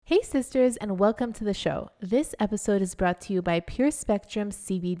Hey sisters, and welcome to the show. This episode is brought to you by Pure Spectrum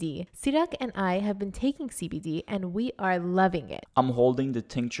CBD. Sirak and I have been taking CBD and we are loving it. I'm holding the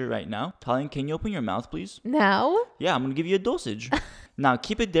tincture right now. Tallene, can you open your mouth, please? Now? Yeah, I'm gonna give you a dosage. Now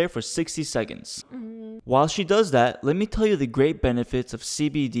keep it there for 60 seconds. While she does that, let me tell you the great benefits of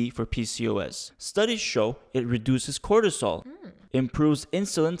CBD for PCOS. Studies show it reduces cortisol, improves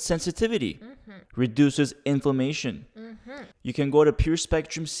insulin sensitivity, reduces inflammation. You can go to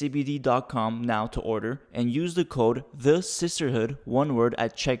purespectrumcbd.com now to order and use the code THESISTERHOOD, one word,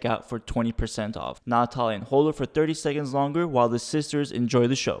 at checkout for 20% off. Now, Tallene, hold it for 30 seconds longer while the sisters enjoy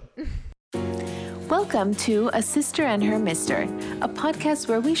the show. Welcome to A Sister and Her Mister, a podcast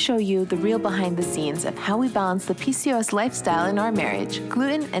where we show you the real behind the scenes of how we balance the PCOS lifestyle in our marriage,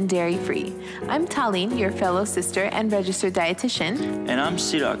 gluten and dairy free. I'm Tallene, your fellow sister and registered dietitian. And I'm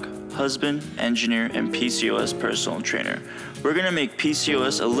Sirak, husband, engineer, and PCOS personal trainer. We're gonna make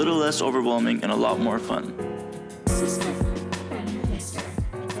PCOS a little less overwhelming and a lot more fun.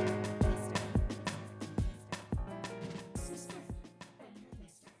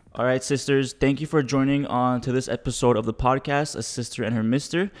 All right, sisters, thank you for joining on to this episode of the podcast, A Sister and Her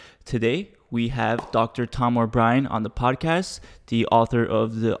Mister. Today, we have Dr. Tom O'Brien on the podcast, the author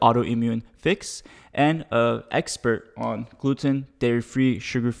of the Autoimmune Fix, and an expert on gluten, dairy-free,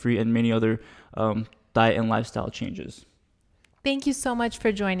 sugar-free, and many other diet and lifestyle changes. Thank you so much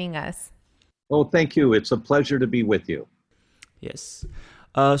for joining us. Oh, thank you. It's a pleasure to be with you. Yes.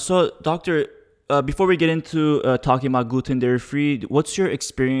 So, Doctor, before we get into talking about gluten, dairy-free, what's your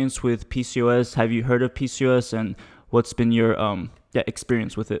experience with PCOS? Have you heard of PCOS, and what's been your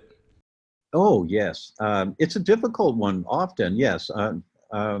experience with it? Oh, yes. It's a difficult one often, yes.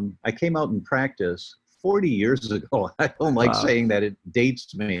 I came out in practice 40 years ago. I don't like saying that, it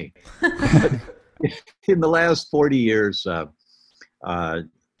dates me. In the last 40 years, a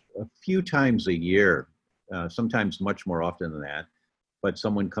few times a year, sometimes much more often than that, but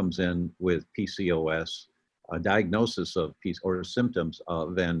someone comes in with PCOS, a diagnosis of or symptoms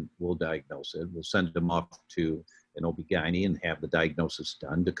of, and we'll diagnose it. We'll send them off to an OB-GYN and have the diagnosis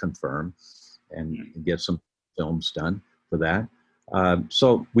done to confirm and get some films done for that.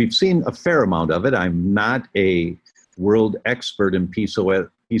 So we've seen a fair amount of it. I'm not a world expert in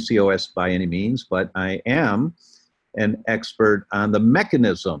PCOS by any means, but I am an expert on the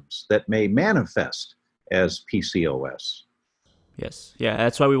mechanisms that may manifest as PCOS. Yes. Yeah,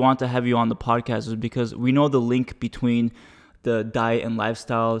 that's why we want to have you on the podcast, is because we know the link between the diet and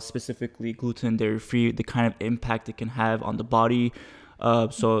lifestyle, specifically gluten, dairy-free, the kind of impact it can have on the body.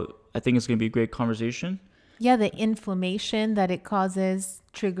 So I think it's going to be a great conversation. Yeah, the inflammation that it causes,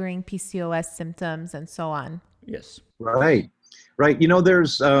 triggering PCOS symptoms and so on. Yes. Right. You know,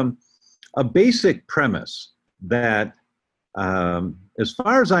 there's a basic premise that, as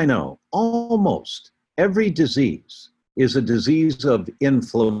far as I know, almost every disease is a disease of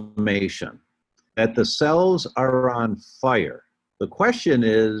inflammation, that the cells are on fire. The question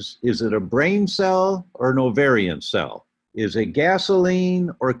is it a brain cell or an ovarian cell? Is it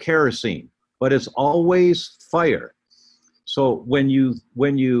gasoline or kerosene? But it's always fire. So when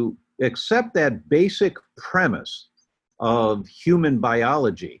you accept that basic premise of human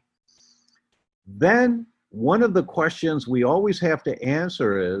biology, then one of the questions we always have to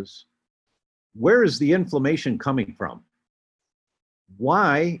answer is, where is the inflammation coming from?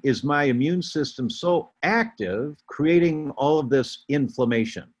 Why is my immune system so active, creating all of this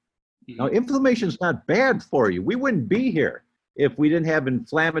inflammation? Now, inflammation is not bad for you. We wouldn't be here if we didn't have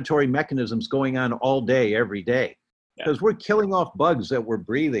inflammatory mechanisms going on all day, every day. Because we're killing off bugs that we're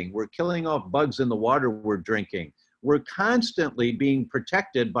breathing. We're killing off bugs in the water we're drinking. We're constantly being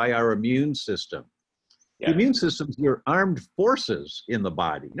protected by our immune system. The immune system is your armed forces in the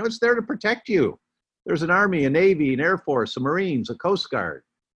body. You know, it's there to protect you. There's an Army, a Navy, an Air Force, a Marines, a Coast Guard.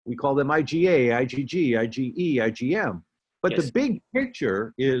 We call them IGA, IgG, IgE, IgM. But the big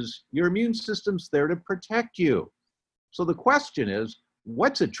picture is your immune system's there to protect you. So the question is,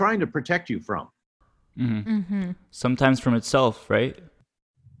 what's it trying to protect you from? Sometimes from itself, right?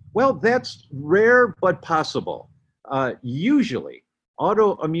 Well, that's rare but possible. Usually,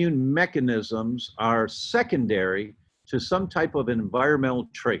 autoimmune mechanisms are secondary to some type of environmental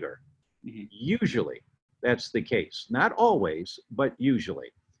trigger. Usually, that's the case. Not always, but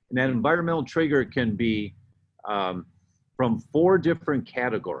usually. And that environmental trigger can be from 4 different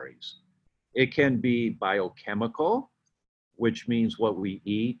categories. It can be biochemical, which means what we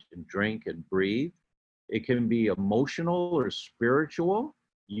eat and drink and breathe. It can be emotional or spiritual.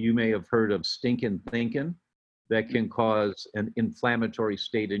 You may have heard of stinking thinking. That can cause an inflammatory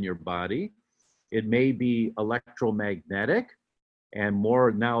state in your body. It may be electromagnetic. and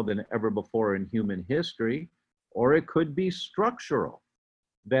more now than ever before in human history, or it could be structural,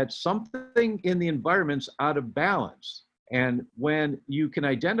 that something in the environment's out of balance. And when you can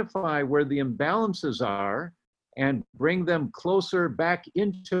identify where the imbalances are and bring them closer back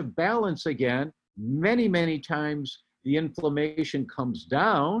into balance again, many, many times the inflammation comes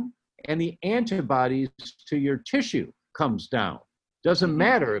down and the antibodies to your tissue comes down. Doesn't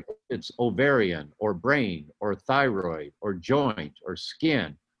matter if it's ovarian or brain or thyroid or joint or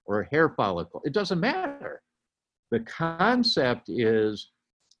skin or hair follicle. It doesn't matter. The concept is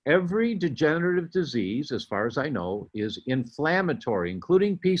every degenerative disease, as far as I know, is inflammatory,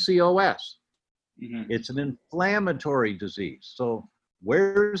 including PCOS. It's an inflammatory disease. So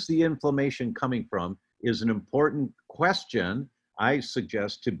where's the inflammation coming from is an important question I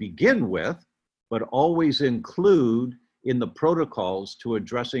suggest to begin with, but always include in the protocols to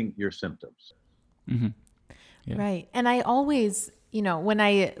addressing your symptoms. Yeah. Right. And I always, when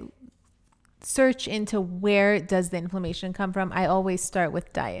I search into where does the inflammation come from, I always start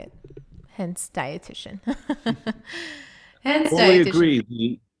with diet, hence dietitian.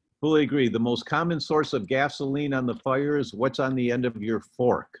 Fully agree. The most common source of gasoline on the fire is what's on the end of your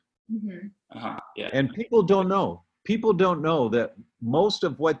fork. Yeah. And people don't know. People don't know that most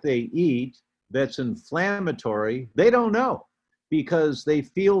of what they eat that's inflammatory, they don't know because they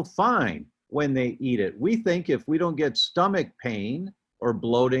feel fine when they eat it. We think if we don't get stomach pain or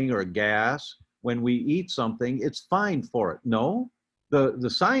bloating or gas when we eat something, it's fine for it. No, the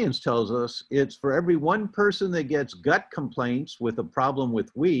science tells us it's for every one person that gets gut complaints with a problem with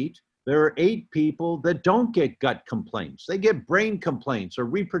wheat, there are 8 people that don't get gut complaints. They get brain complaints or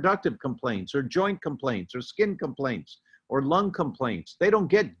reproductive complaints or joint complaints or skin complaints or lung complaints. They don't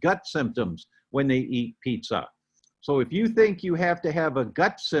get gut symptoms when they eat pizza. So if you think you have to have a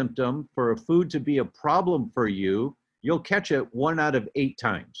gut symptom for a food to be a problem for you, you'll catch it 1 out of 8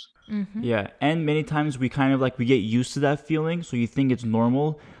 times. Yeah, and many times we get used to that feeling, so you think it's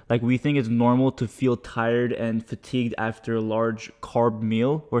normal. Like we think it's normal to feel tired and fatigued after a large carb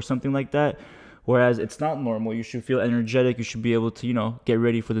meal or something like that, whereas it's not normal. You should feel energetic. You should be able to, get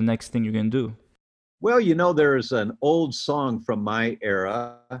ready for the next thing you're going to do. Well, there's an old song from my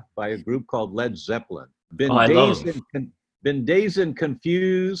era by a group called Led Zeppelin. Been dazed and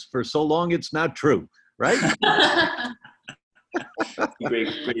confused for so long it's not true, right? Great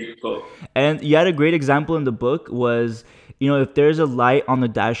quote. And you had a great example in the book was, if there's a light on the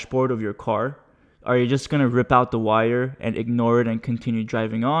dashboard of your car, are you just going to rip out the wire and ignore it and continue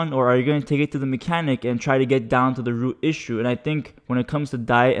driving on? Or are you going to take it to the mechanic and try to get down to the root issue? And I think when it comes to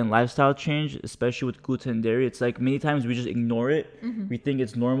diet and lifestyle change, especially with gluten and dairy, it's like many times we just ignore it. We think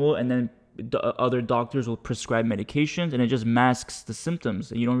it's normal, and then other doctors will prescribe medications and it just masks the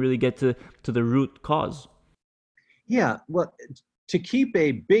symptoms. And you don't really get to the root cause. Yeah, well, to keep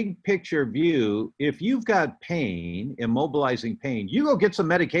a big picture view, if you've got pain, immobilizing pain, you go get some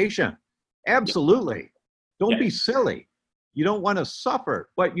medication. Absolutely. Don't be silly. You don't want to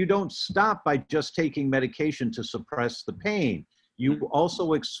suffer, but you don't stop by just taking medication to suppress the pain. You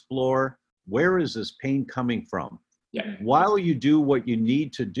also explore, where is this pain coming from? While you do what you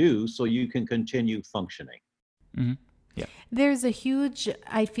need to do so you can continue functioning. Yeah. There's a huge,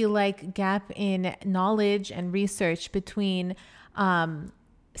 I feel like, gap in knowledge and research between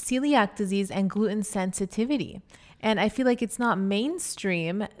celiac disease and gluten sensitivity. And I feel like it's not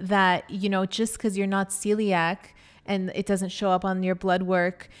mainstream that, just because you're not celiac and it doesn't show up on your blood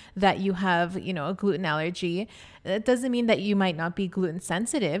work that you have, a gluten allergy. It doesn't mean that you might not be gluten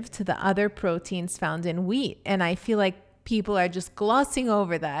sensitive to the other proteins found in wheat. And I feel like people are just glossing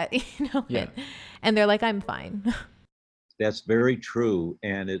over that, and they're like, I'm fine. That's very true,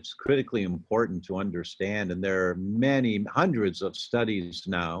 and it's critically important to understand. And there are hundreds of studies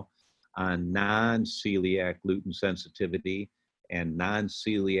now on non-celiac gluten sensitivity and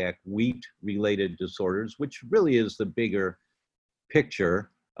non-celiac wheat-related disorders, which really is the bigger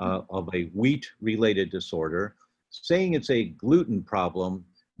picture of a wheat-related disorder. Saying it's a gluten problem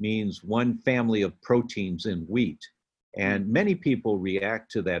means one family of proteins in wheat. And many people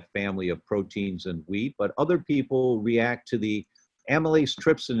react to that family of proteins in wheat, but other people react to the amylase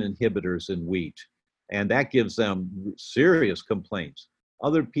trypsin inhibitors in wheat, and that gives them serious complaints.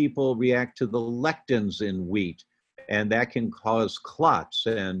 Other people react to the lectins in wheat, and that can cause clots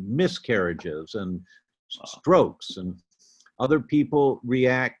and miscarriages and strokes. And other people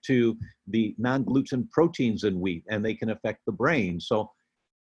react to the non-gluten proteins in wheat, and they can affect the brain. So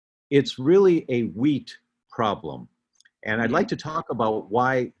it's really a wheat problem. And I'd like to talk about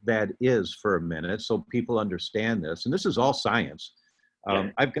why that is for a minute so people understand this. And this is all science.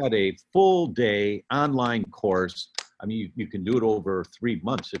 I've got a full day online course I mean, you can do it over 3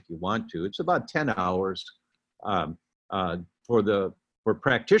 months if you want to. It's about 10 hours um, for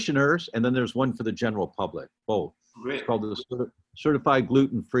practitioners, and then there's one for the general public, both. Great. It's called the Certified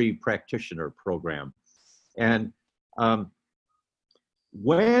Gluten-Free Practitioner Program. And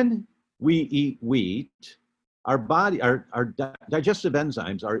when we eat wheat, our digestive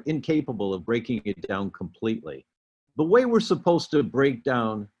enzymes are incapable of breaking it down completely. The way we're supposed to break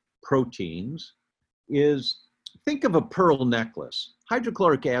down proteins is, think of a pearl necklace.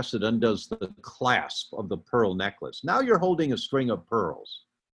 Hydrochloric acid undoes the clasp of the pearl necklace. Now you're holding a string of pearls.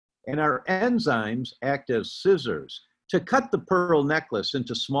 And our enzymes act as scissors to cut the pearl necklace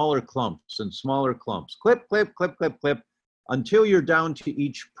into smaller clumps and smaller clumps. Clip, clip, clip, clip, clip, until you're down to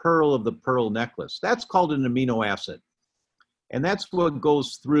each pearl of the pearl necklace. That's called an amino acid. And that's what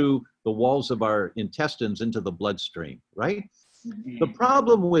goes through the walls of our intestines into the bloodstream, right? Mm-hmm. The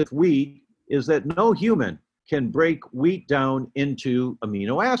problem with wheat is that no human can break wheat down into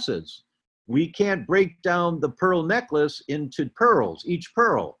amino acids. We can't break down the pearl necklace into pearls, each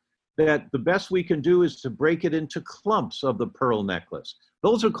pearl. That the best we can do is to break it into clumps of the pearl necklace.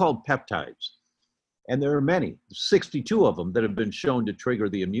 Those are called peptides. And there are many, 62 of them, that have been shown to trigger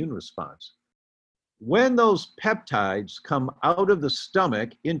the immune response. When those peptides come out of the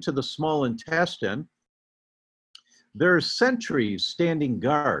stomach into the small intestine, there are sentries standing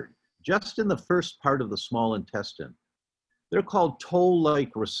guard just in the first part of the small intestine. They're called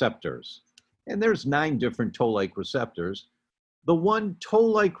toll-like receptors. And there's 9 different toll-like receptors. The one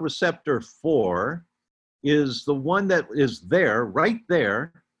toll-like receptor 4 is the one that is there, right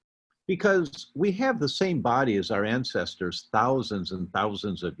there, because we have the same body as our ancestors thousands and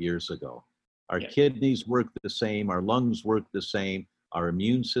thousands of years ago. Our kidneys work the same, our lungs work the same, our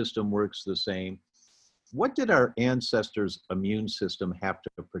immune system works the same. What did our ancestors' immune system have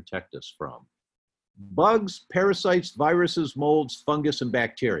to protect us from? Bugs, parasites, viruses, molds, fungus, and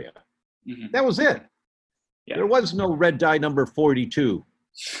bacteria. Mm-hmm. That was it. Yeah. There was no red dye number 42,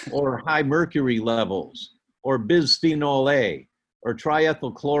 or high mercury levels, or bisphenol A, or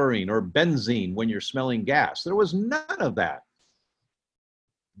triethylchlorine, or benzene when you're smelling gas. There was none of that.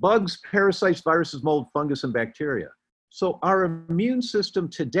 Bugs, parasites, viruses, mold, fungus, and bacteria. So our immune system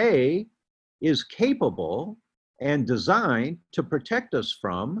today is capable and designed to protect us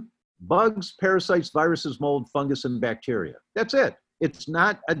from bugs, parasites, viruses, mold, fungus, and bacteria. That's it. It's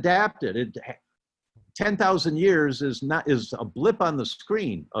not adapted. 10,000 years is a blip on the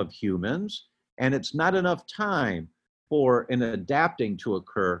screen of humans, and it's not enough time for an adapting to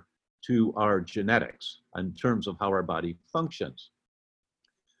occur to our genetics in terms of how our body functions.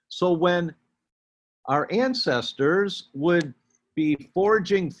 So when our ancestors would be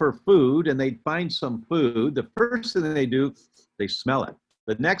foraging for food and they'd find some food, the first thing they do, they smell it.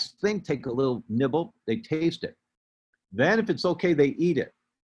 The next thing, take a little nibble, they taste it. Then if it's okay, they eat it.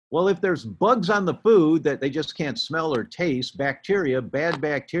 Well, if there's bugs on the food that they just can't smell or taste, bacteria, bad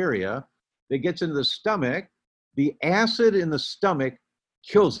bacteria, that gets into the stomach, the acid in the stomach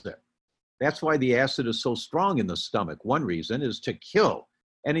kills it. That's why the acid is so strong in the stomach. One reason is to kill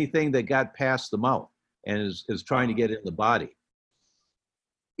anything that got past the mouth and is trying to get in the body.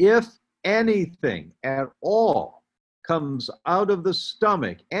 If anything at all comes out of the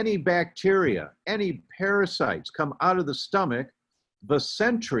stomach, any bacteria, any parasites come out of the stomach, the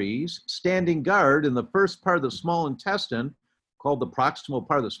sentries standing guard in the first part of the small intestine, called the proximal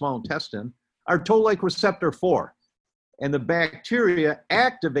part of the small intestine, are toll-like receptor 4. And the bacteria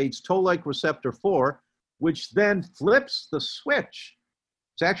activates toll-like receptor 4, which then flips the switch.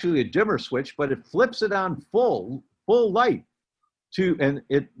 It's actually a dimmer switch, but it flips it on full light.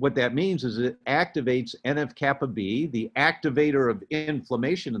 What that means is it activates NF-kappa B, the activator of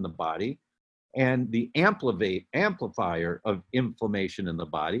inflammation in the body, and the amplifier of inflammation in the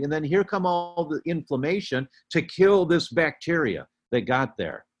body. And then here come all the inflammation to kill this bacteria that got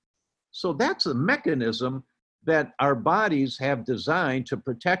there. So that's a mechanism that our bodies have designed to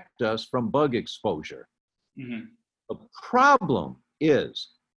protect us from bug exposure. Mm-hmm. The problem is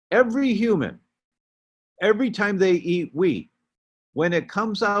every human, every time they eat wheat, when it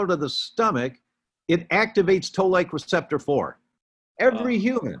comes out of the stomach, it activates toll-like receptor 4. Every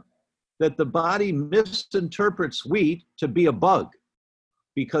human, that the body misinterprets wheat to be a bug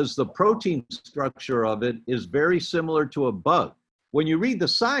because the protein structure of it is very similar to a bug. When you read the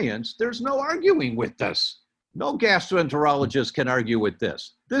science, there's no arguing with this. No gastroenterologist can argue with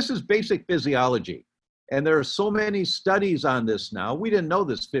this. This is basic physiology. And there are so many studies on this now. We didn't know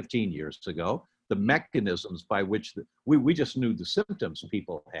this 15 years ago, the mechanisms by which we just knew the symptoms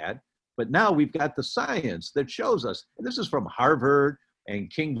people had. But now we've got the science that shows us. And this is from Harvard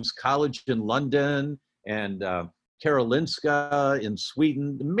and King's College in London and Karolinska in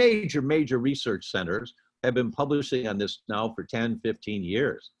Sweden, major research centers have been publishing on this now for 10, 15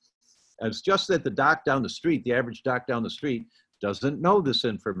 years. And it's just that the doc down the street, the average doc down the street, doesn't know this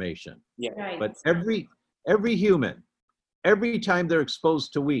information. Yeah. Right. But every human, every time they're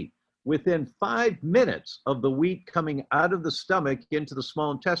exposed to wheat, within 5 minutes of the wheat coming out of the stomach into the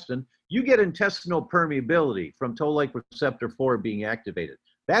small intestine, you get intestinal permeability from toll-like receptor 4 being activated.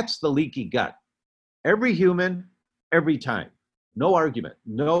 That's the leaky gut. Every human, every time. No argument,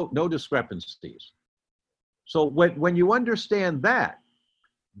 no discrepancies. So when you understand that,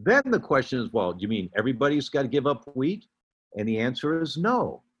 then the question is, well, you mean everybody's got to give up wheat? And the answer is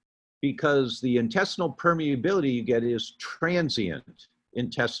no, because the intestinal permeability you get is transient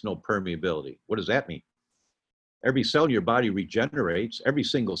intestinal permeability. What does that mean? Every cell in your body regenerates, every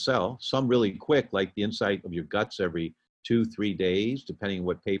single cell, some really quick, like the inside of your guts every 2-3 days, depending on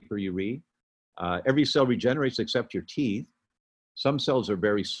what paper you read. Every cell regenerates except your teeth. Some cells are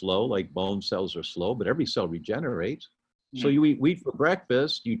very slow, like bone cells are slow, but every cell regenerates. So you eat wheat for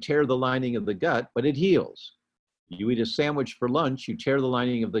breakfast, you tear the lining of the gut, but it heals. You eat a sandwich for lunch, you tear the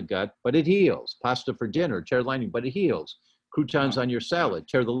lining of the gut, but it heals. Pasta for dinner, tear the lining, but it heals. Croutons on your salad,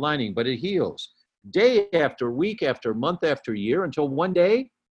 tear the lining, but it heals. Day after week after month after year, until one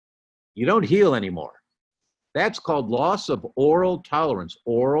day, you don't heal anymore. That's called loss of oral tolerance.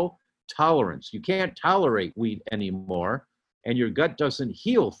 Oral tolerance. You can't tolerate wheat anymore, and your gut doesn't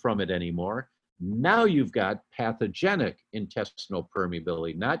heal from it anymore. Now you've got pathogenic intestinal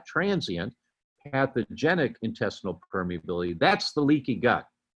permeability, not transient, pathogenic intestinal permeability. That's the leaky gut.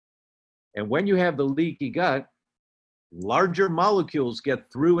 And when you have the leaky gut, larger molecules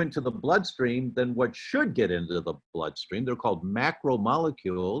get through into the bloodstream than what should get into the bloodstream. They're called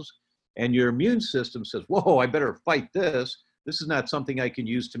macromolecules. And your immune system says, whoa, I better fight this. This is not something I can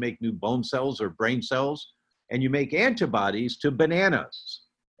use to make new bone cells or brain cells. And you make antibodies to bananas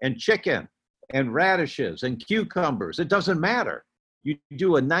and chicken and radishes and cucumbers. It doesn't matter. You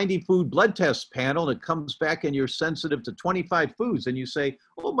do a 90 food blood test panel and it comes back and you're sensitive to 25 foods and you say,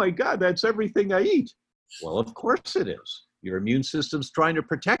 oh my God, that's everything I eat. Well, of course it is. Your immune system's trying to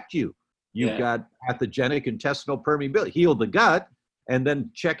protect you. You've got pathogenic intestinal permeability. Heal the gut and then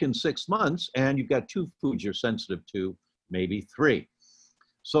check in 6 months and you've got 2 foods you're sensitive to, maybe 3.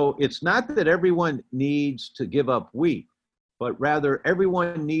 So it's not that everyone needs to give up wheat, but rather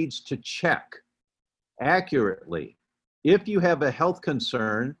everyone needs to check accurately. If you have a health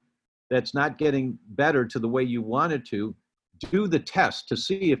concern that's not getting better to the way you want it to, do the test to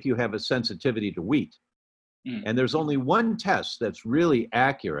see if you have a sensitivity to wheat. And there's only one test that's really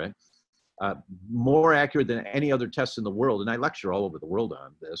accurate, more accurate than any other test in the world. And I lecture all over the world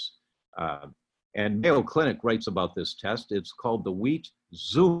on this. And Mayo Clinic writes about this test. It's called the wheat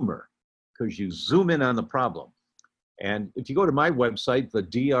zoomer, because you zoom in on the problem. And if you go to my website,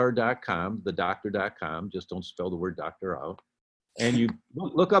 thedr.com, thedoctor.com, just don't spell the word doctor out, and you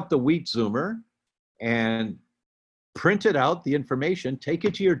look up the wheat zoomer and print it out, the information, take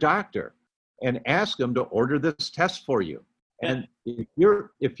it to your doctor and ask them to order this test for you. And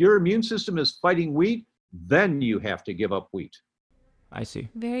if your immune system is fighting wheat, then you have to give up wheat. I see.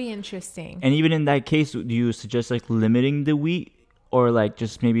 Very interesting. And even in that case, do you suggest like limiting the wheat or like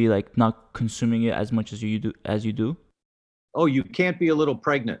just maybe like not consuming it as much as you do? Oh, you can't be a little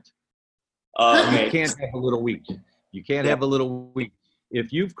pregnant. Okay. You can't have a little wheat. You can't have a little wheat.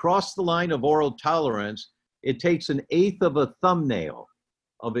 If you've crossed the line of oral tolerance, it takes 1/8 of a thumbnail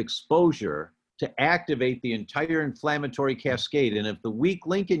of exposure to activate the entire inflammatory cascade. And if the weak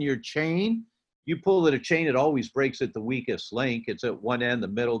link in your chain, you pull at a chain, it always breaks at the weakest link. It's at one end, the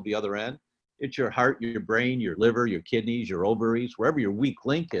middle, the other end. It's your heart, your brain, your liver, your kidneys, your ovaries, wherever your weak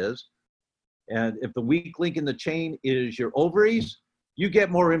link is. And if the weak link in the chain is your ovaries, you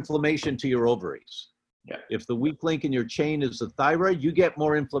get more inflammation to your ovaries. Yeah. If the weak link in your chain is the thyroid, you get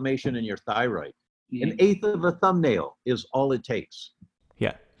more inflammation in your thyroid. 1/8 of a thumbnail is all it takes.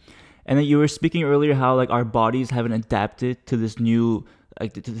 Yeah. And then you were speaking earlier how like our bodies haven't adapted to this new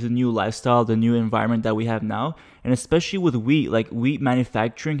like to the new lifestyle, the new environment that we have now. And especially with wheat, like wheat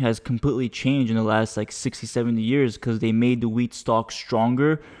manufacturing has completely changed in the last like 60, 70 years because they made the wheat stalk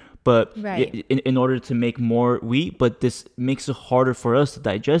stronger, but in order to make more wheat, but this makes it harder for us to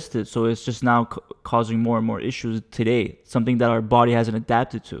digest it. So it's just now causing more and more issues today, something that our body hasn't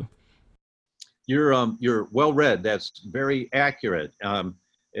adapted to. You're well read. That's very accurate.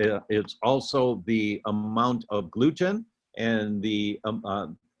 It's also the amount of gluten and the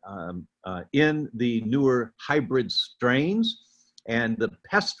in the newer hybrid strains and the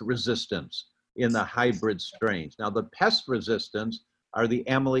pest resistance in the hybrid strains. Now the pest resistance are the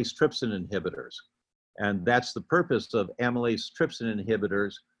amylase trypsin inhibitors. And that's the purpose of amylase trypsin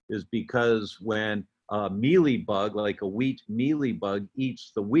inhibitors, is because when a mealybug, like a wheat mealybug,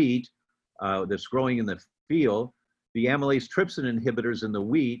 eats the wheat that's growing in the field, the amylase trypsin inhibitors in the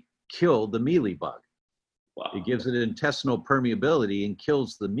wheat kill the mealybug. Wow. It gives it intestinal permeability and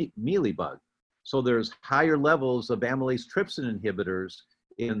kills the mealybug. So there's higher levels of amylase trypsin inhibitors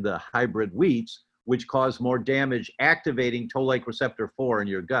in the hybrid wheats, which cause more damage, activating toll-like receptor 4 in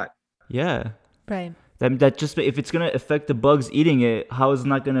your gut. Yeah. Right. That just, if it's going to affect the bugs eating it, how is it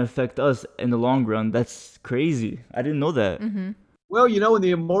not going to affect us in the long run? That's crazy. I didn't know that. Mm-hmm. Well, in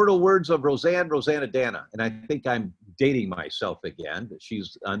the immortal words of Rosanna Dana, and I think I'm dating myself again,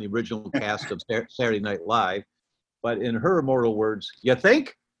 she's on the original cast of Saturday Night Live, but in her immortal words, you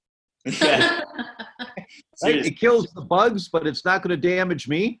think? Yeah. Right? It kills the bugs, but it's not going to damage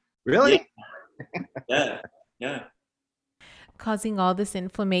me? Really? Yeah. Causing all this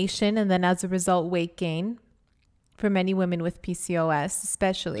inflammation and then as a result, weight gain for many women with PCOS,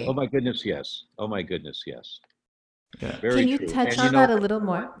 especially. Oh my goodness, yes. Yeah. Very Can you true. touch And on that a little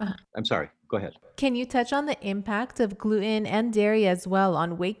more? I'm sorry, go ahead. Can you touch on the impact of gluten and dairy as well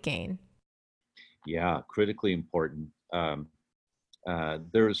on weight gain? Yeah, critically important.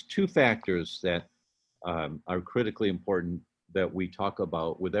 There's two factors that are critically important that we talk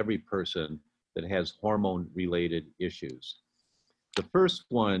about with every person that has hormone-related issues. The first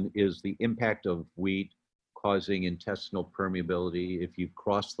one is the impact of wheat causing intestinal permeability. If you've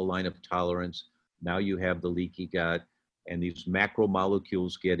crossed the line of tolerance, now you have the leaky gut, and these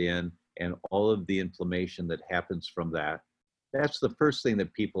macromolecules get in, and all of the inflammation that happens from that. That's the first thing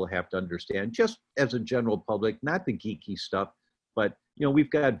that people have to understand, just as a general public, not the geeky stuff, but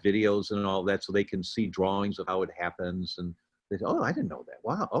we've got videos and all that so they can see drawings of how it happens, and they say, oh, I didn't know that.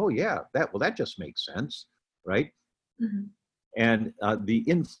 Wow. Oh yeah, that just makes sense, right? Mm-hmm. And the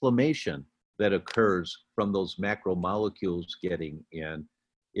inflammation that occurs from those macromolecules getting in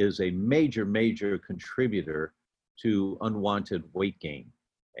is a major contributor to unwanted weight gain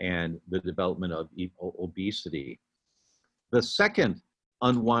and the development of obesity. The second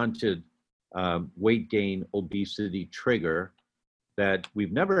unwanted weight gain obesity trigger that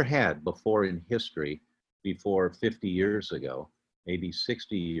we've never had before in history, before 50 years ago, maybe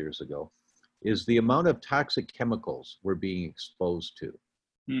 60 years ago, is the amount of toxic chemicals we're being exposed to.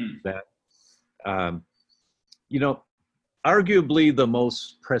 That, arguably the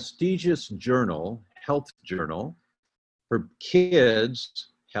most prestigious journal, health journal for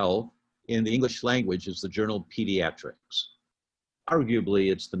kids' health in the English language is the journal Pediatrics.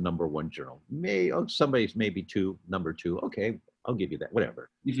 Arguably, it's the number one journal. Somebody's maybe number two. Okay, I'll give you that, whatever.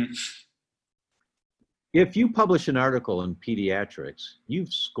 Mm-hmm. If you publish an article in Pediatrics,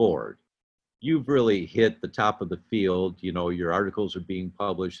 you've scored. You've really hit the top of the field. Your articles are being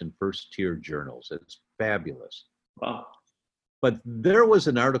published in first-tier journals. It's fabulous. Wow. But there was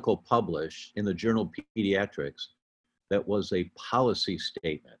an article published in the journal Pediatrics that was a policy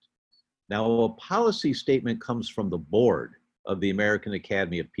statement. Now, a policy statement comes from the board of the American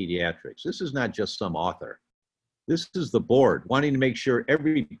Academy of Pediatrics. This is not just some author. This is the board wanting to make sure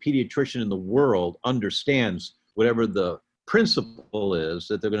every pediatrician in the world understands whatever the principle is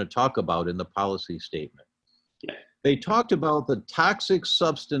that they're going to talk about in the policy statement. Yeah. They talked about the Toxic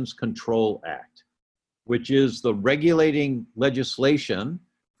Substance Control Act, which is the regulating legislation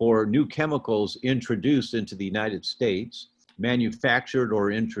for new chemicals introduced into the United States, manufactured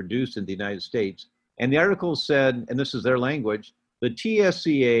or introduced in the United States. And the article said, and this is their language, the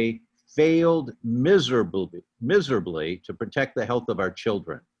TSCA failed miserably to protect the health of our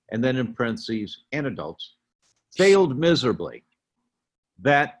children. And then in parentheses, and adults, failed miserably.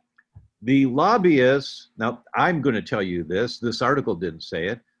 That the lobbyists, now I'm going to tell you this article didn't say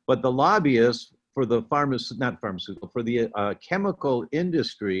it, but the lobbyists for the chemical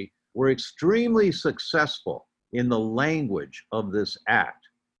industry were extremely successful in the language of this act.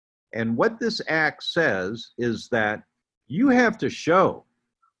 And what this act says is that you have to show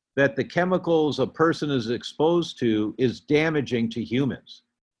that the chemicals a person is exposed to is damaging to humans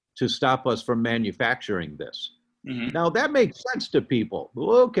to stop us from manufacturing this. Mm-hmm. Now that makes sense to people.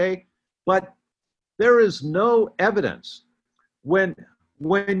 Okay, but there is no evidence. When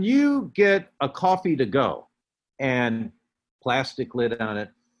you get a coffee to go and plastic lid on it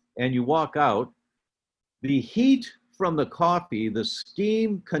and you walk out, the heat from the coffee, the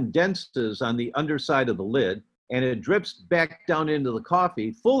steam condenses on the underside of the lid and it drips back down into the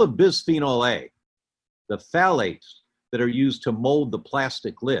coffee full of bisphenol A, the phthalates that are used to mold the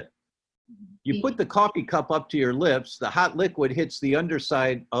plastic lid. You put the coffee cup up to your lips, the hot liquid hits the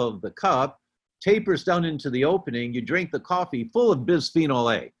underside of the cup, tapers down into the opening, you drink the coffee full of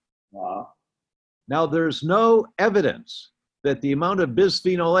bisphenol A. Wow. Now, there's no evidence that the amount of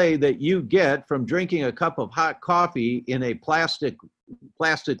bisphenol A that you get from drinking a cup of hot coffee in a plastic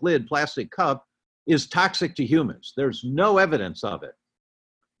lid, plastic cup, is toxic to humans. There's no evidence of it.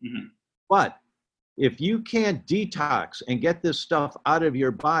 Mm-hmm. But if you can't detox and get this stuff out of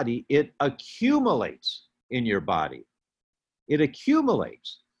your body, it accumulates in your body. It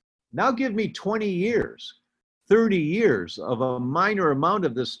accumulates. Now give me 20 years, 30 years of a minor amount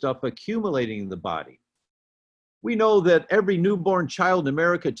of this stuff accumulating in the body. We know that every newborn child in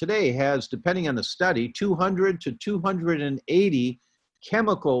America today has, depending on the study, 200 to 280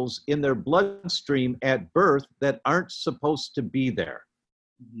 chemicals in their bloodstream at birth that aren't supposed to be there.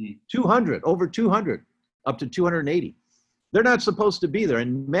 Mm-hmm. 200, over 200, up to 280. They're not supposed to be there,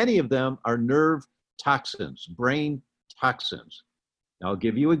 and many of them are nerve toxins, brain toxins. Now, I'll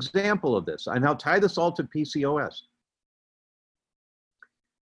give you an example of this, and I'll tie this all to PCOS.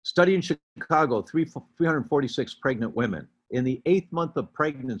 Study in Chicago, 346 pregnant women. In the 8th month of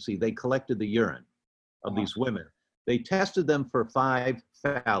pregnancy, they collected the urine of these women. They tested them for 5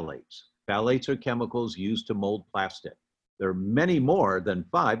 phthalates. Phthalates are chemicals used to mold plastic. There are many more than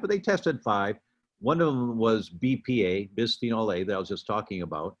 5, but they tested 5. One of them was BPA, bisphenol A, that I was just talking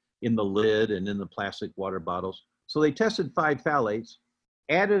about, in the lid and in the plastic water bottles. So they tested 5 phthalates,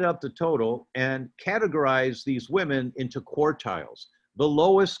 added up the total, and categorized these women into quartiles. The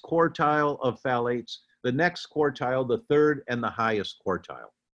lowest quartile of phthalates, the next quartile, the third, and the highest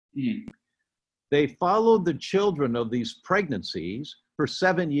quartile. Mm-hmm. They followed the children of these pregnancies for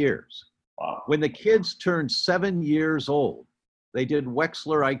 7 years. Wow. When the kids turned 7 years old, they did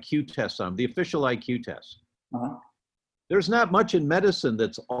Wechsler IQ tests on them, the official IQ test. Uh-huh. There's not much in medicine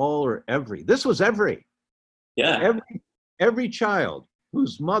that's all or every. This was every. Yeah. Every child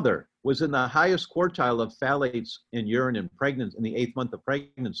whose mother was in the highest quartile of phthalates in urine in pregnancy, in the 8th month of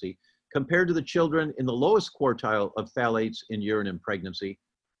pregnancy, compared to the children in the lowest quartile of phthalates in urine in pregnancy.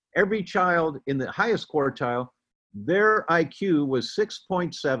 Every child in the highest quartile, their IQ was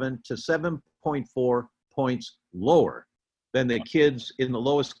 6.7 to 7.4 points lower than the kids in the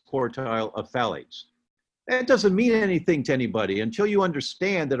lowest quartile of phthalates. That doesn't mean anything to anybody until you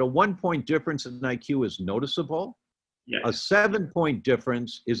understand that a 1-point difference in IQ is noticeable. Yes. A 7-point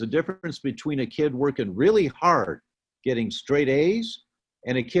difference is a difference between a kid working really hard, getting straight A's,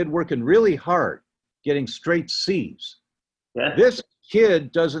 and a kid working really hard, getting straight C's. Yeah. This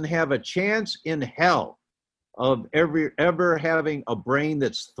kid doesn't have a chance in hell of ever having a brain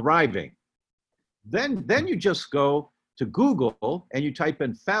that's thriving. Then you just go to Google and you type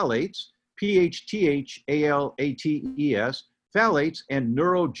in phthalates, PHTHALATES, phthalates, and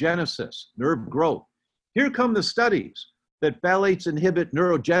neurogenesis, nerve growth. Here come the studies that phthalates inhibit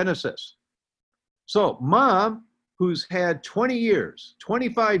neurogenesis. So mom, who's had 20 years,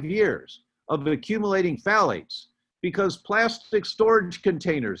 25 years of accumulating phthalates, because plastic storage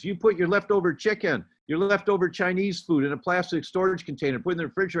containers, you put your leftover chicken, your leftover Chinese food in a plastic storage container, put it in the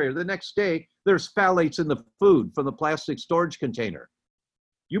refrigerator. The next day, there's phthalates in the food from the plastic storage container.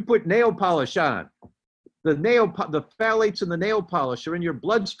 You put nail polish on. The phthalates in the nail polish are in your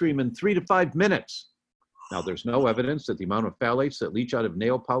bloodstream in 3 to 5 minutes. Now, there's no evidence that the amount of phthalates that leach out of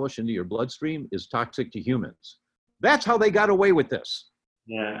nail polish into your bloodstream is toxic to humans. That's how they got away with this.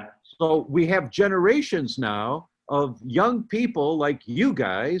 Yeah. So we have generations now of young people like you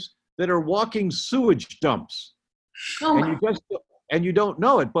guys that are walking sewage dumps. Oh, And you don't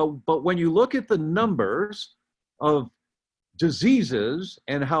know it. But when you look at the numbers of diseases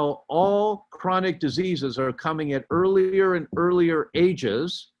and how all chronic diseases are coming at earlier and earlier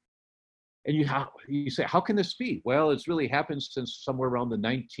ages, and you say, how can this be? Well, it's really happened since somewhere around the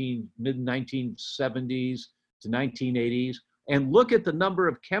mid-1970s to 1980s. And look at the number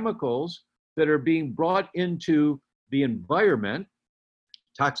of chemicals that are being brought into the environment.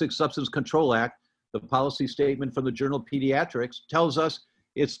 Toxic Substance Control Act, the policy statement from the Journal of Pediatrics, tells us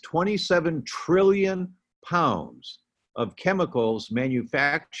it's 27 trillion pounds of chemicals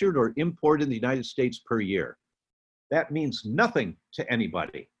manufactured or imported in the United States per year. That means nothing to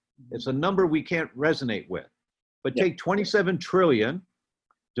anybody. It's a number we can't resonate with. But take 27 trillion,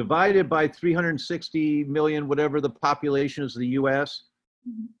 divided by 360 million, whatever the population is of the US,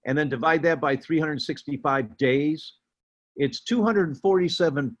 and then divide that by 365 days. It's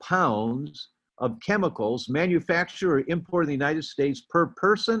 247 pounds of chemicals manufactured or imported in the United States per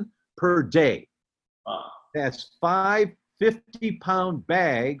person per day. Wow. That's 5 50-pound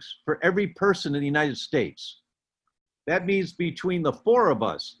bags for every person in the United States. That means between the 4 of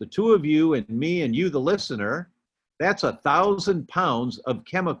us, the 2 of you and me and you, the listener, that's 1,000 pounds of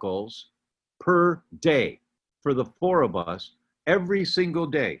chemicals per day for the 4 of us every single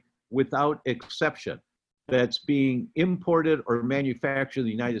day. without exception that's being imported or manufactured in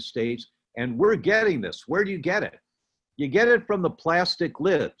the United States. And we're getting this. Where do you get it? You get it from the plastic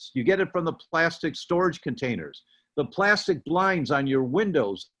lids. You get it from the plastic storage containers, the plastic blinds on your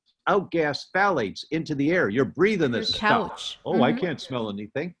windows, outgas phthalates into the air. You're breathing this couch. stuff. Oh, I can't smell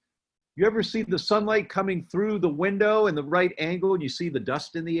anything. You ever see the sunlight coming through the window in the right angle and you see the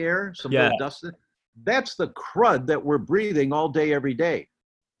dust in the air? Some little dust. That's the crud that we're breathing all day, every day.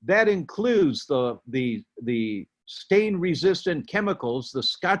 That includes the stain-resistant chemicals, the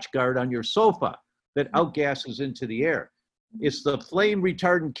Scotch Guard on your sofa that outgasses into the air. It's the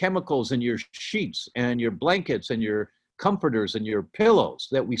flame-retardant chemicals in your sheets and your blankets and your comforters and your pillows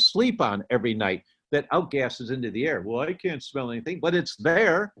that we sleep on every night that outgasses into the air. Well, I can't smell anything, but it's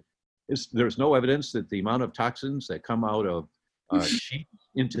there. There's no evidence that the amount of toxins that come out of sheets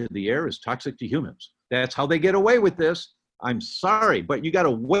into the air is toxic to humans. That's how they get away with this. I'm sorry, but you got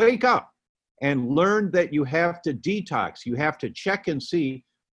to wake up and learn that you have to detox. You have to check and see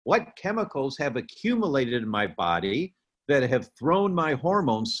what chemicals have accumulated in my body that have thrown my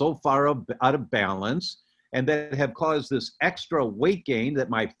hormones so far out of balance and that have caused this extra weight gain that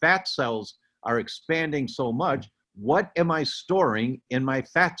my fat cells are expanding so much. What am I storing in my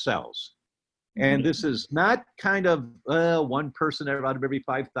fat cells? And this is not kind of one person out of every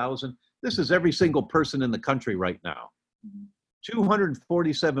 5,000. This is every single person in the country right now.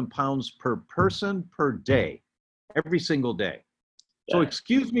 247 pounds per person per day, every single day. So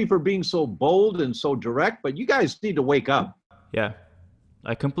excuse me for being so bold and so direct, but you guys need to wake up. Yeah,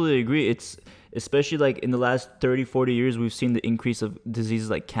 I completely agree. It's especially like in the last 30, 40 years, we've seen the increase of diseases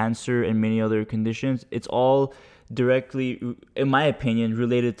like cancer and many other conditions. It's all directly, in my opinion,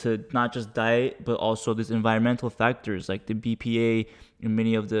 related to not just diet, but also these environmental factors like the BPA and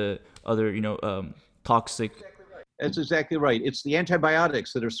many of the other, toxic. That's exactly right. It's the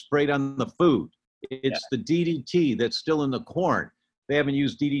antibiotics that are sprayed on the food. It's the DDT that's still in the corn. They haven't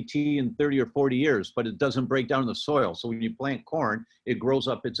used DDT in 30 or 40 years, but it doesn't break down in the soil. So when you plant corn, it grows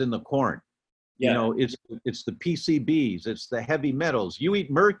up, it's in the corn. You know, it's the PCBs, it's the heavy metals. You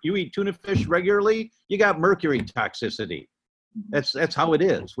eat tuna fish regularly, you got mercury toxicity. That's how it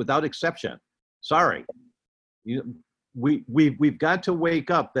is, without exception. Sorry. We've got to wake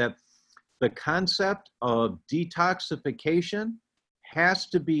up that the concept of detoxification has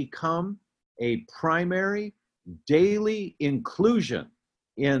to become a primary daily inclusion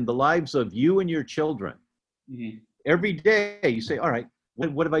in the lives of you and your children. Every day you say, all right,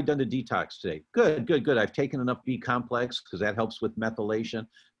 what have I done to detox today? Good. I've taken enough B complex because that helps with methylation.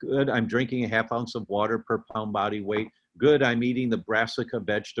 Good, I'm drinking a half ounce of water per pound body weight. Good, I'm eating the brassica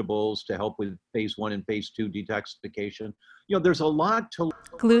vegetables to help with phase 1 and phase 2 detoxification. There's a lot to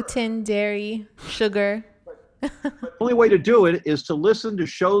gluten, dairy, sugar. The only way to do it is to listen to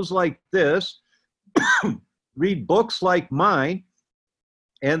shows like this, read books like mine,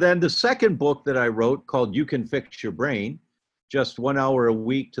 and then the second book that I wrote called You Can Fix Your Brain, just 1 hour a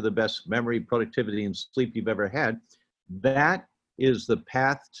week to the best memory, productivity, and sleep you've ever had. That is the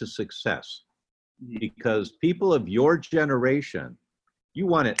path to success. Because people of your generation, you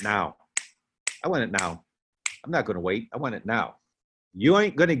want it now. I want it now. I'm not going to wait. I want it now. You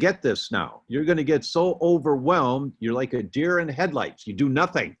ain't going to get this now. You're going to get so overwhelmed. You're like a deer in headlights. You do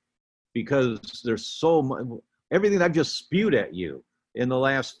nothing because there's so much. Everything I've just spewed at you in the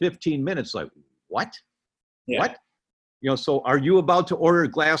last 15 minutes, like, what? What? So are you about to order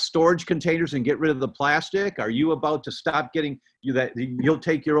glass storage containers and get rid of the plastic? Are you about to stop getting you'll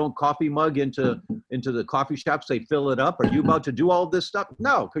take your own coffee mug into the coffee shops, they fill it up? Are you about to do all this stuff?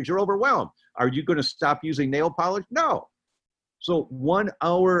 No, because you're overwhelmed. Are you going to stop using nail polish? No. So 1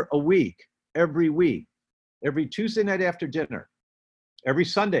 hour a week, every Tuesday night after dinner, every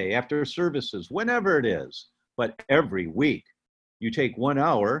Sunday after services, whenever it is, but every week, you take 1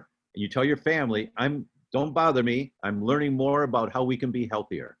 hour and you tell your family, don't bother me. I'm learning more about how we can be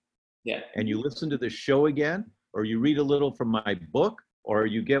healthier. And you listen to the show again, or you read a little from my book, or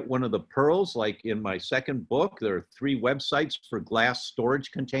you get one of the pearls, like in my second book. There are 3 websites for glass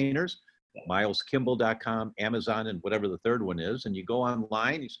storage containers, mileskimball.com, Amazon, and whatever the third one is. And you go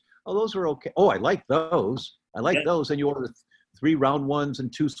online, you say, oh, those are okay. Oh, I like those. And you order 3 round ones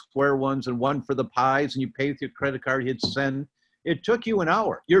and 2 square ones and 1 for the pies, and you pay with your credit card, hit send. It took you an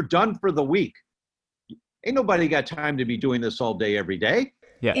hour. You're done for the week. Ain't nobody got time to be doing this all day, every day.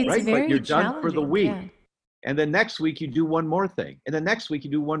 It's right? very But you're done for the week. Yeah. And then next week you do one more thing. And then next week you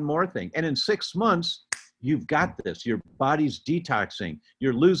do one more thing. And in 6 months, you've got this. Your body's detoxing.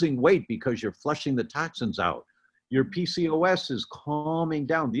 You're losing weight because you're flushing the toxins out. Your PCOS is calming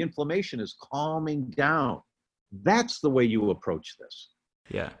down. The inflammation is calming down. That's the way you approach this.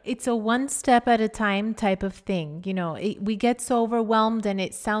 Yeah. It's a one step at a time type of thing. We get so overwhelmed and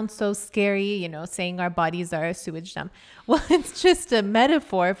it sounds so scary, saying our bodies are a sewage dump. Well, it's just a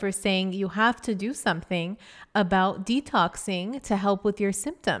metaphor for saying you have to do something about detoxing to help with your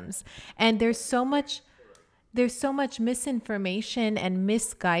symptoms. And there's so much misinformation and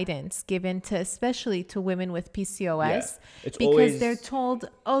misguidance given to, especially to women with PCOS, It's because they're always told,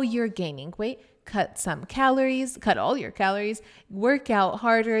 oh, you're gaining weight, cut some calories, cut all your calories, work out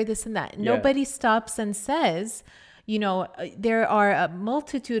harder, this and that. Nobody stops and says, there are a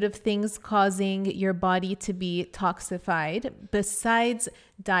multitude of things causing your body to be toxified. Besides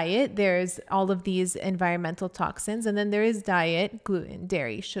diet, there's all of these environmental toxins. And then there is diet, gluten,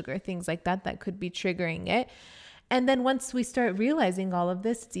 dairy, sugar, things like that could be triggering it. And then once we start realizing all of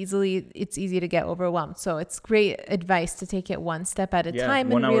this, it's easy to get overwhelmed. So it's great advice to take it one step at a time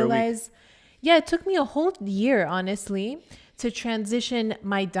 1 and hour a week. realize, it took me a whole year, honestly, to transition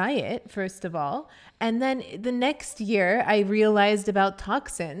my diet, first of all. And then the next year, I realized about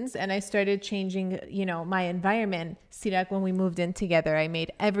toxins and I started changing, my environment. Sirak, when we moved in together, I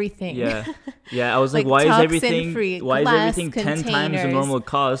made everything. Yeah. I was like, Like why is toxin-free everything glass 10 times the containers. normal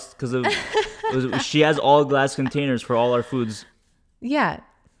cost? Because she has all glass containers for all our foods. Yeah.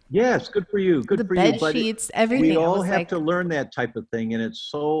 Yes, good for you. Good The for bed you. But sheets, everything. we I all was have like, to learn that type of thing, and it's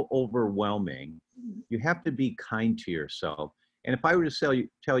so overwhelming. You have to be kind to yourself. And if I were to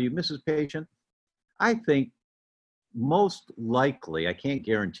tell you, Mrs. Patient, I think most likely, I can't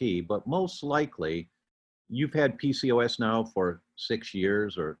guarantee, but most likely, you've had PCOS now for 6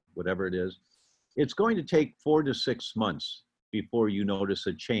 years or whatever it is. It's going to take 4 to 6 months before you notice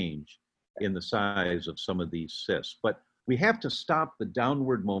a change in the size of some of these cysts. But we have to stop the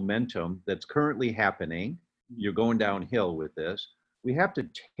downward momentum that's currently happening. You're going downhill with this. We have to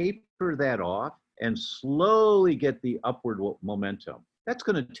taper that off and slowly get the upward momentum. That's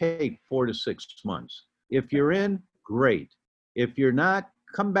going to take 4 to 6 months. If you're in, great. If you're not,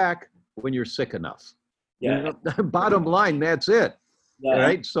 come back when you're sick enough. Yeah. Bottom line, that's it. Yeah.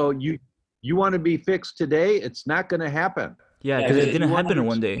 Right? So you want to be fixed today, it's not going to happen. Yeah, because it didn't happen in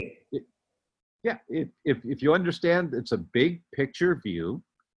one day. Yeah, if you understand, it's a big picture view,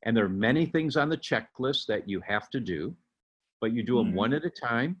 and there are many things on the checklist that you have to do, but you do them one at a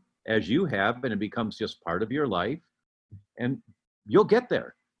time, as you have, and it becomes just part of your life, and you'll get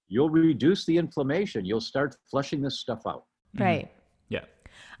there. You'll reduce the inflammation. You'll start flushing this stuff out. right. Yeah.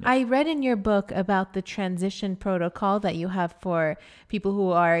 I read in your book about the transition protocol that you have for people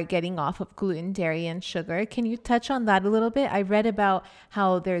who are getting off of gluten, dairy, and sugar. Can you touch on that a little bit? I read about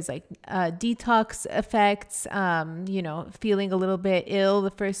how there's like detox effects, feeling a little bit ill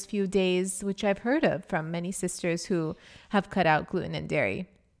the first few days, which I've heard of from many sisters who have cut out gluten and dairy.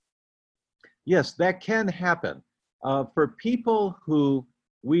 Yes, that can happen. For people who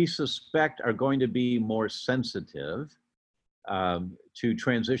we suspect are going to be more sensitive to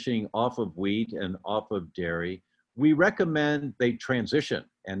transitioning off of wheat and off of dairy, we recommend they transition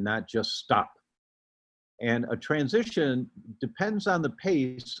and not just stop. And a transition depends on the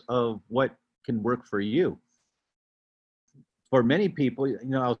pace of what can work for you. For many people,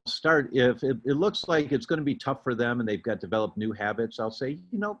 I'll start, if it looks like it's going to be tough for them and they've got developed new habits, I'll say,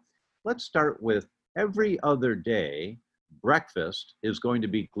 let's start with every other day, breakfast is going to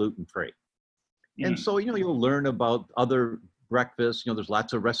be gluten-free. And so, you'll learn about other breakfasts. There's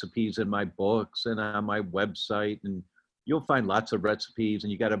lots of recipes in my books and on my website, and you'll find lots of recipes,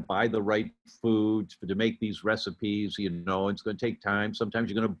 and you got to buy the right foods to make these recipes. It's going to take time. Sometimes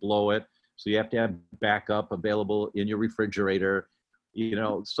you're going to blow it. So you have to have backup available in your refrigerator,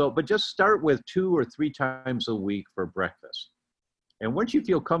 but just start with 2 or 3 times a week for breakfast. And once you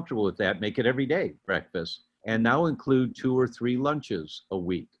feel comfortable with that, make it every day breakfast, and now include 2 or 3 lunches a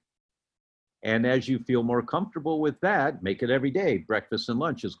week. And as you feel more comfortable with that, make it every day. Breakfast and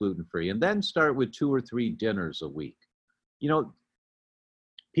lunch is gluten-free. And then start with 2 or 3 dinners a week.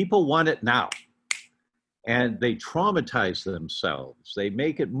 People want it now. And they traumatize themselves. They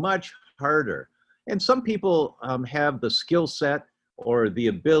make it much harder. And some people have the skill set or the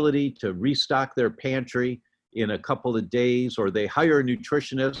ability to restock their pantry in a couple of days, or they hire a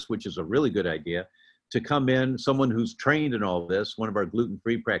nutritionist, which is a really good idea, to come in, someone who's trained in all this, one of our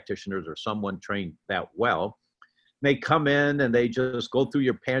gluten-free practitioners or someone trained that well. They come in and they just go through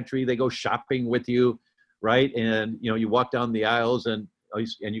your pantry, they go shopping with you, right? And you walk down the aisles and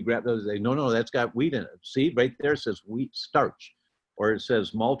you grab those, they no, that's got wheat in it. See, right there it says wheat starch, or it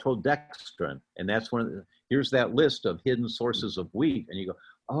says maltodextrin, and that's here's that list of hidden sources of wheat. And you go,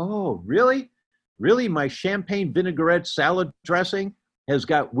 oh, really? Really, my champagne vinaigrette salad dressing has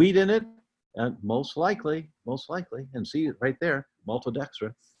got wheat in it? And most likely, and see it right there,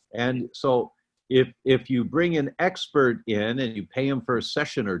 maltodextrin. And so if you bring an expert in and you pay them for a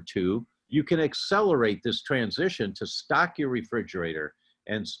session or two, you can accelerate this transition to stock your refrigerator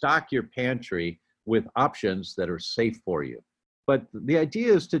and stock your pantry with options that are safe for you. But the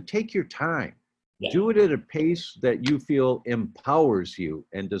idea is to take your time. Yeah. Do it at a pace that you feel empowers you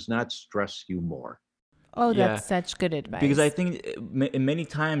and does not stress you more. Oh, Yeah. that's such good advice. Because I think many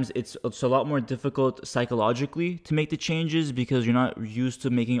times it's a lot more difficult psychologically to make the changes because you're not used to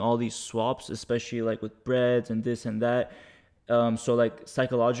making all these swaps, especially like with breads and this and that. So like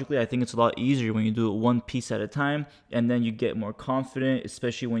psychologically, I think it's a lot easier when you do it one piece at a time, and then you get more confident,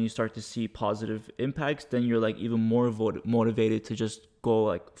 especially when you start to see positive impacts. Then you're like even more motivated to just go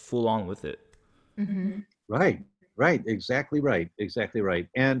like full on with it. Right, right, exactly right, exactly right.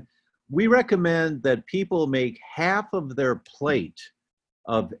 And we recommend that people make half of their plate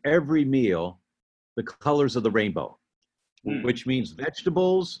of every meal the colors of the rainbow, which means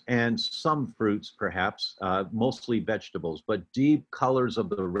vegetables and some fruits, perhaps, mostly vegetables, but deep colors of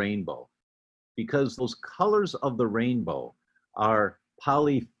the rainbow. Because those colors of the rainbow are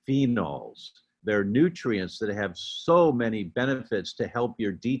polyphenols. They're nutrients that have so many benefits to help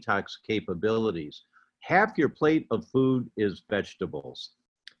your detox capabilities. Half your plate of food is vegetables.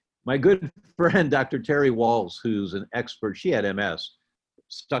 My good friend, Dr. Terry Walls, who's an expert, she had MS,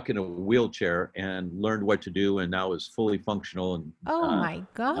 stuck in a wheelchair and learned what to do and now is fully functional and oh my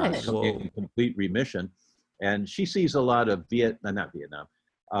gosh. in complete remission. And she sees a lot of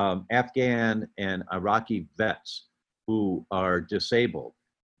Afghan and Iraqi vets who are disabled.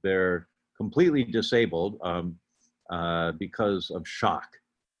 They're completely disabled because of shock.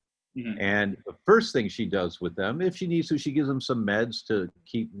 And the first thing she does with them, if she needs to, she gives them some meds to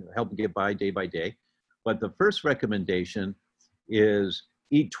help them get by day. But the first recommendation is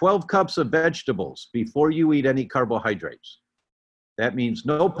eat 12 cups of vegetables before you eat any carbohydrates. That means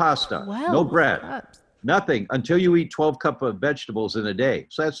no pasta, no bread, nothing until you eat 12 cups of vegetables in a day.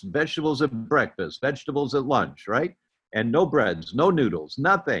 So that's vegetables at breakfast, vegetables at lunch, right? And no breads, no noodles,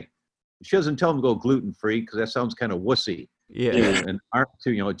 nothing. She doesn't tell them to go gluten-free because that sounds kind of wussy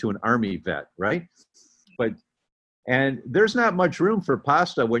to an army vet, right? And there's not much room for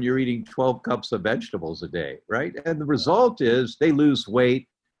pasta when you're eating 12 cups of vegetables a day, right? And the result is they lose weight.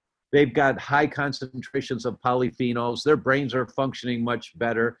 They've got high concentrations of polyphenols. Their brains are functioning much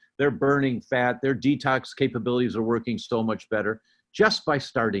better. They're burning fat. Their detox capabilities are working so much better just by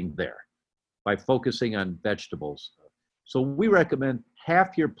starting there, by focusing on vegetables. So we recommend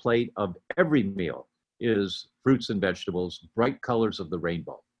half your plate of every meal is fruits and vegetables, bright colors of the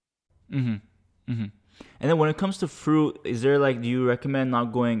rainbow. And then when it comes to fruit, is there do you recommend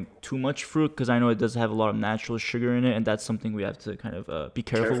not going too much fruit? Because I know it does have a lot of natural sugar in it, and that's something we have to kind of be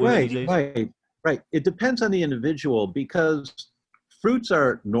careful with these days. Right. It depends on the individual because fruits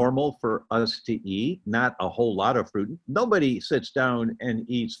are normal for us to eat, not a whole lot of fruit. Nobody sits down and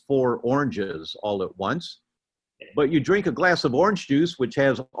eats 4 oranges all at once, but you drink a glass of orange juice, which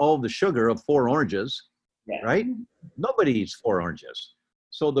has all the sugar of 4 oranges, right? Nobody eats 4 oranges.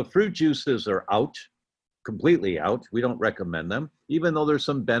 So the fruit juices are out. Completely out. We don't recommend them, even though there's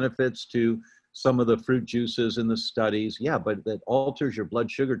some benefits to some of the fruit juices in the studies. Yeah, but that alters your blood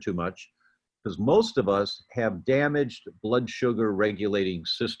sugar too much because most of us have damaged blood sugar regulating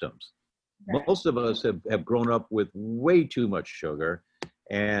systems. Most of us have grown up with way too much sugar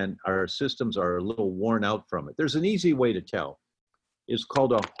and our systems are a little worn out from it. There's an easy way to tell. It's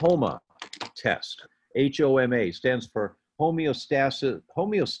called a HOMA test. HOMA stands for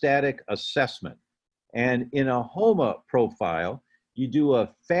homeostatic assessment. And in a HOMA profile, you do a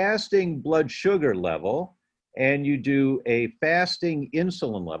fasting blood sugar level and you do a fasting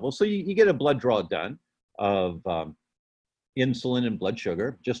insulin level. So you get a blood draw done of insulin and blood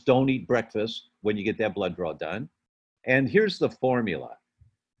sugar. Just don't eat breakfast when you get that blood draw done. And here's the formula.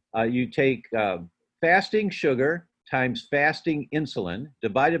 You take fasting sugar times fasting insulin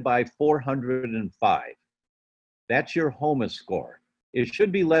divided by 405. That's your HOMA score. It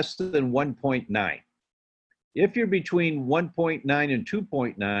should be less than 1.9. If you're between 1.9 and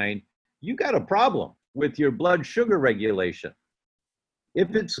 2.9, you got a problem with your blood sugar regulation.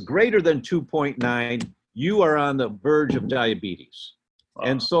 If it's greater than 2.9, you are on the verge of diabetes.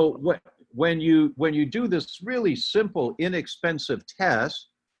 And so when you do this really simple, inexpensive test,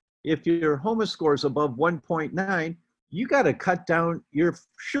 if your HOMA score is above 1.9, you got to cut down your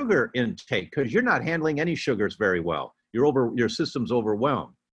sugar intake because you're not handling any sugars very well. Your system's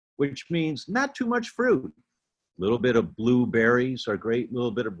overwhelmed, which means not too much fruit. A little bit of blueberries are great. A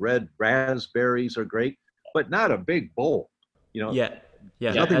little bit of red raspberries are great, but not a big bowl. Yeah.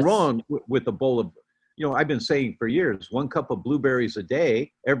 Yeah. There's nothing that's- wrong with a bowl of, I've been saying for years, 1 cup of blueberries a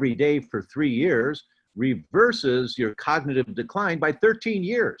day, every day for 3 years, reverses your cognitive decline by 13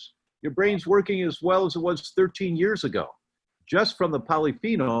 years. Your brain's working as well as it was 13 years ago, just from the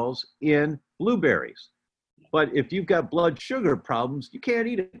polyphenols in blueberries. But if you've got blood sugar problems, you can't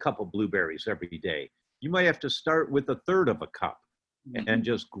eat a cup of blueberries every day. You might have to start with 1/3 of a cup and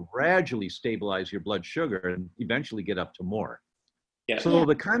just gradually stabilize your blood sugar and eventually get up to more. Yeah. So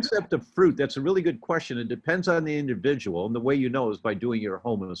the concept of fruit, that's a really good question. It depends on the individual. And the way you know is by doing your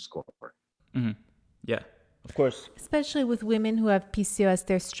home score. Mhm. Yeah, of course. Especially with women who have PCOS,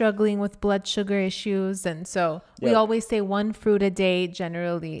 they're struggling with blood sugar issues. And so we Yep. always say 1 fruit a day,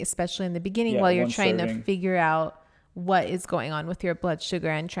 generally, especially in the beginning, Yeah, while you're 1 trying serving. to figure out what is going on with your blood sugar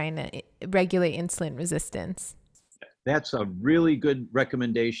and trying to regulate insulin resistance. That's a really good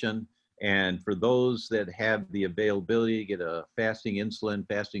recommendation. And for those that have the availability to get a fasting insulin,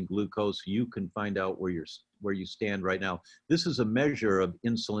 fasting glucose, you can find out where you stand right now. This is a measure of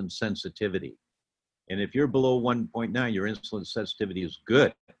insulin sensitivity. And if you're below 1.9, your insulin sensitivity is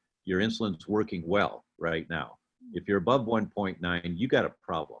good. Your insulin's working well right now. If you're above 1.9, you got a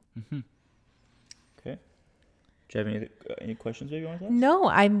problem. Okay. Do you have any questions maybe you want to ask?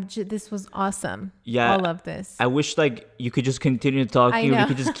 No, this was awesome. Yeah, All of this. I wish you could just continue talking. know. We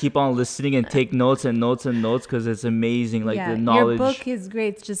could just keep on listening and take notes and notes and notes because it's amazing. Like the knowledge. Your book is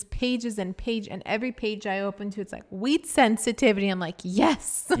great. It's just pages and every page I open to, it's like wheat sensitivity. I'm like,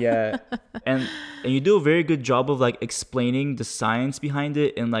 yes. Yeah, and you do a very good job of explaining the science behind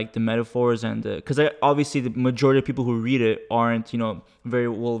it and the metaphors and because obviously the majority of people who read it aren't very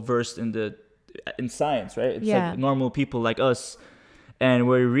well versed in science, right? It's like normal people like us, and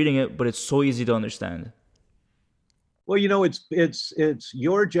we're reading it, but it's so easy to understand. Well, it's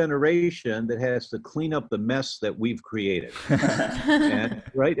your generation that has to clean up the mess that we've created.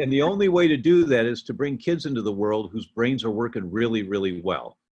 Right? And the only way to do that is to bring kids into the world whose brains are working really, really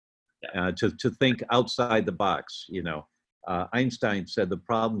well. To think outside the box. Einstein said the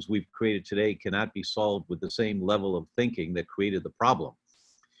problems we've created today cannot be solved with the same level of thinking that created the problem.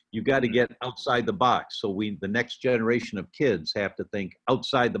 You got to get outside the box. So the next generation of kids have to think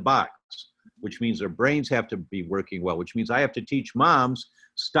outside the box, which means their brains have to be working well, which means I have to teach moms,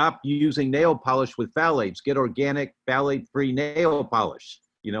 stop using nail polish with phthalates, get organic phthalate-free nail polish,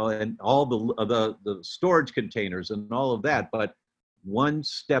 and all the storage containers and all of that. But one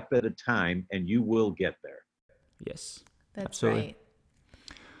step at a time, and you will get there. Yes. That's absolutely. Right.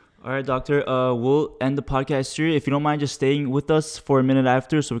 All right, doctor. We'll end the podcast here. If you don't mind just staying with us for a minute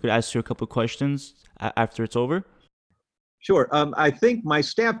after so we could ask you a couple of questions after it's over. Sure. I think my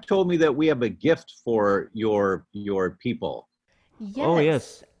staff told me that we have a gift for your people. Yes. Oh,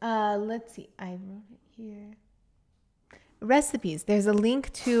 yes. Let's see. I wrote it here. Recipes. There's a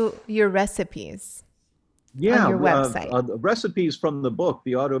link to your recipes. Yeah, on your website. Recipes from the book,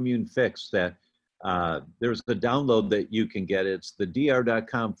 The Autoimmune Fix, that there's the download that you can get. It's the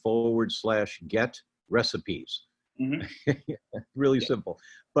dr.com/get recipes. Really simple.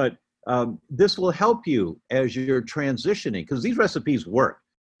 But this will help you as you're transitioning, because these recipes work.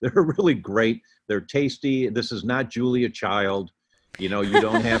 They're really great. They're tasty. This is not Julia Child. You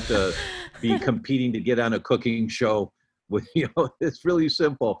don't have to be competing to get on a cooking show. It's really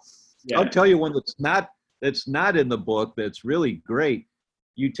simple. Yeah. I'll tell you one that's not in the book that's really great.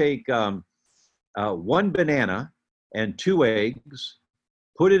 You take 1 banana and 2 eggs,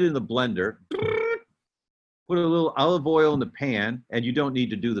 put it in the blender, put a little olive oil in the pan, and you don't need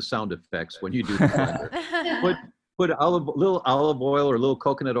to do the sound effects when you do the blender. Put little olive oil or a little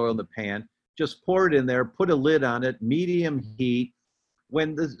coconut oil in the pan, just pour it in there, put a lid on it, medium heat.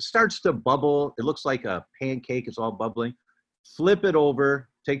 When it starts to bubble, it looks like a pancake, it's all bubbling. Flip it over,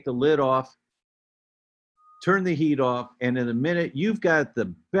 take the lid off, turn the heat off, and in a minute, you've got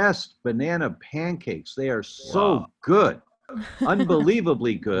the best banana pancakes. They are so good,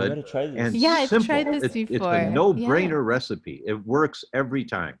 unbelievably good, gotta try this. and Yeah, simple. I've tried this It's before. a no-brainer recipe. It works every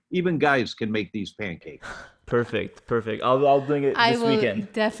time. Even guys can make these pancakes. Perfect. I'll bring it this weekend. I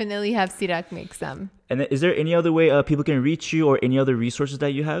will definitely have Sirak make some. And is there any other way people can reach you or any other resources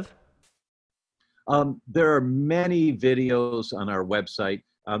that you have? There are many videos on our website.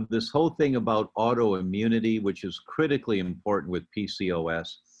 This whole thing about autoimmunity, which is critically important with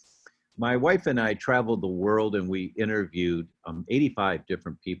PCOS. My wife and I traveled the world and we interviewed 85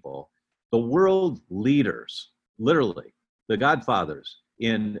 different people, the world leaders, literally, the godfathers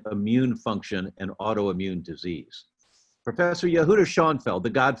in immune function and autoimmune disease. Professor Yehuda Schoenfeld,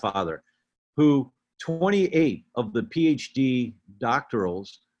 the godfather, who 28 of the PhD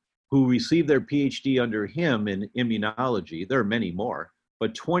doctorals who received their PhD under him in immunology. There are many more,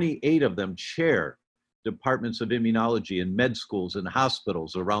 but 28 of them chair departments of immunology in med schools and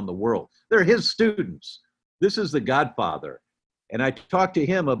hospitals around the world. They're his students. This is the godfather. And I talked to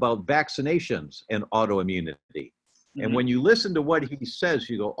him about vaccinations and autoimmunity. Mm-hmm. And when you listen to what he says,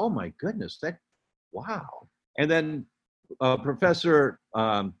 you go, oh my goodness, wow. And then Professor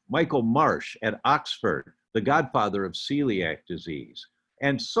Michael Marsh at Oxford, the godfather of celiac disease,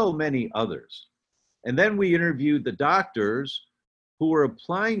 and so many others. And then we interviewed the doctors who were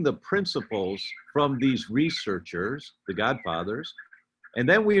applying the principles from these researchers, the godfathers. And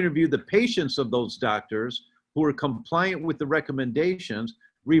then we interviewed the patients of those doctors who were compliant with the recommendations,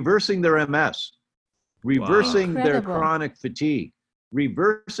 reversing their MS, reversing their chronic fatigue,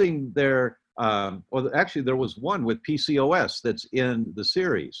 reversing their, actually there was one with PCOS that's in the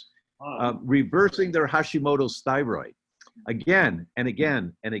series, reversing their Hashimoto's thyroid, again and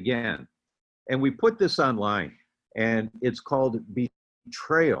again and again. And we put this online, and it's called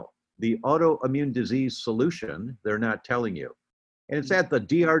Betrayal, the autoimmune disease solution they're not telling you. And it's at the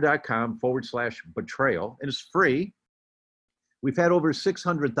dr.com/betrayal, and it's free. We've had over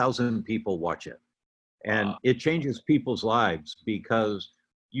 600,000 people watch it. And it changes people's lives because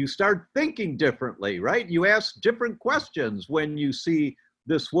you start thinking differently, right? You ask different questions when you see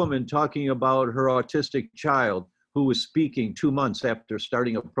this woman talking about her autistic child who was speaking 2 months after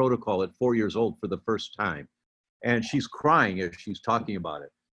starting a protocol at 4 years old for the first time. And she's crying as she's talking about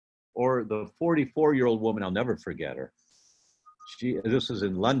it. Or the 44-year-old woman, I'll never forget her. This is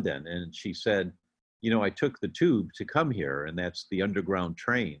in London, and she said, you know, I took the tube to come here, and that's the underground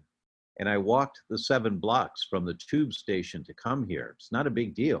train. And I walked the 7 blocks from the tube station to come here. It's not a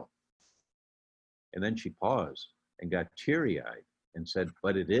big deal. And then she paused and got teary-eyed and said,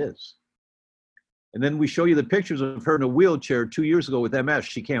 but it is. And then we show you the pictures of her in a wheelchair 2 years ago with MS.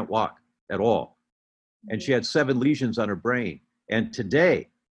 She can't walk at all. And she had 7 lesions on her brain. And today,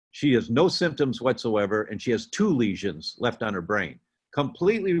 she has no symptoms whatsoever, and she has 2 lesions left on her brain,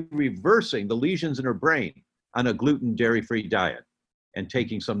 completely reversing the lesions in her brain on a gluten, dairy-free diet and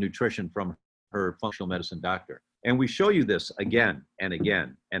taking some nutrition from her functional medicine doctor. And we show you this again and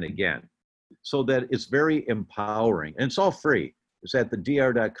again and again, so that it's very empowering. And it's all free. It's at the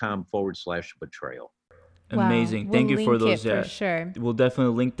dr.com/betrayal. Amazing. Wow. Thank We'll you for link those. it for sure. We'll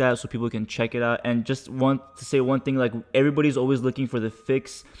definitely link that so people can check it out. And just want to say one thing, like everybody's always looking for the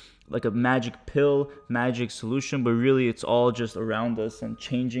fix, like a magic pill, magic solution, but really it's all just around us, and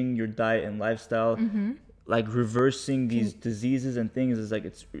changing your diet and lifestyle, like reversing these diseases and things is like,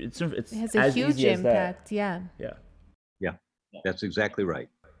 it has a huge impact. Yeah. That's exactly right.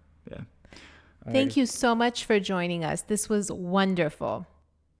 Yeah. Thank you so much for joining us. This was wonderful.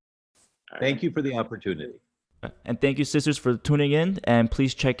 Thank you for the opportunity. And thank you, sisters, for tuning in. And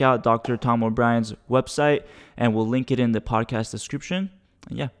please check out Dr. Tom O'Brien's website, and we'll link it in the podcast description.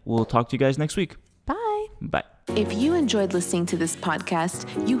 And yeah, we'll talk to you guys next week. Bye. Bye. If you enjoyed listening to this podcast,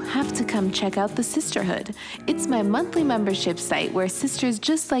 you have to come check out The Sisterhood. It's my monthly membership site where sisters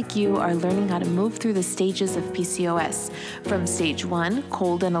just like you are learning how to move through the stages of PCOS. From stage 1,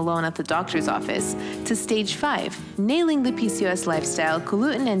 cold and alone at the doctor's office, to stage 5, nailing the PCOS lifestyle,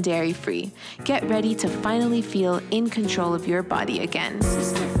 gluten and dairy free. Get ready to finally feel in control of your body again.